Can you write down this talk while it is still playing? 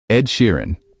Ed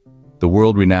Sheeran, the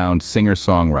world-renowned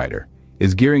singer-songwriter,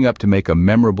 is gearing up to make a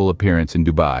memorable appearance in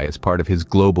Dubai as part of his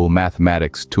global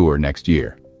mathematics tour next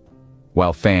year.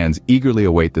 While fans eagerly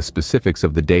await the specifics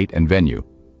of the date and venue,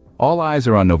 all eyes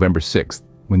are on November 6th,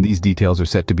 when these details are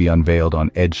set to be unveiled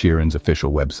on Ed Sheeran's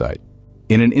official website.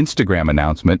 In an Instagram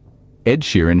announcement, Ed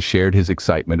Sheeran shared his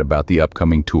excitement about the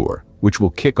upcoming tour, which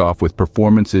will kick off with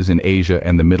performances in Asia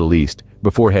and the Middle East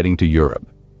before heading to Europe.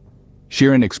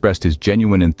 Sheeran expressed his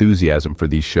genuine enthusiasm for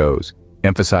these shows,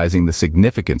 emphasizing the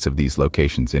significance of these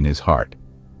locations in his heart.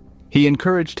 He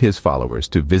encouraged his followers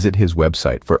to visit his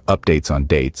website for updates on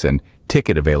dates and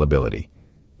ticket availability,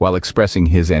 while expressing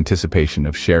his anticipation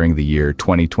of sharing the year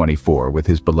 2024 with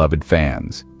his beloved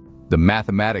fans. The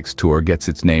Mathematics Tour gets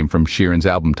its name from Sheeran's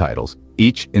album titles,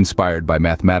 each inspired by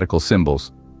mathematical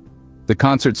symbols. The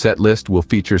concert set list will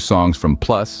feature songs from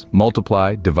plus,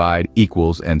 multiply, divide,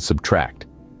 equals, and subtract.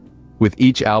 With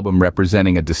each album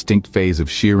representing a distinct phase of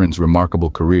Sheeran's remarkable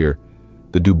career,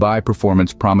 the Dubai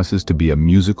performance promises to be a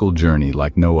musical journey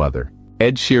like no other.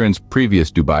 Ed Sheeran's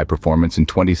previous Dubai performance in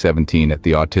 2017 at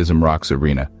the Autism Rocks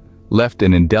Arena left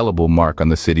an indelible mark on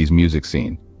the city's music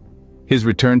scene. His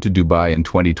return to Dubai in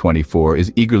 2024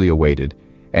 is eagerly awaited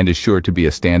and is sure to be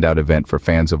a standout event for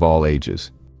fans of all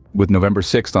ages. With November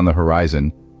 6th on the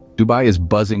horizon, Dubai is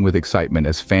buzzing with excitement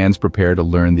as fans prepare to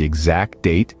learn the exact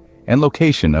date and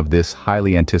location of this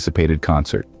highly anticipated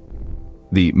concert.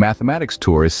 The Mathematics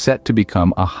Tour is set to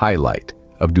become a highlight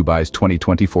of Dubai's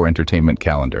 2024 entertainment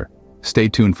calendar. Stay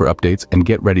tuned for updates and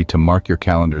get ready to mark your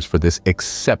calendars for this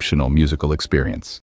exceptional musical experience.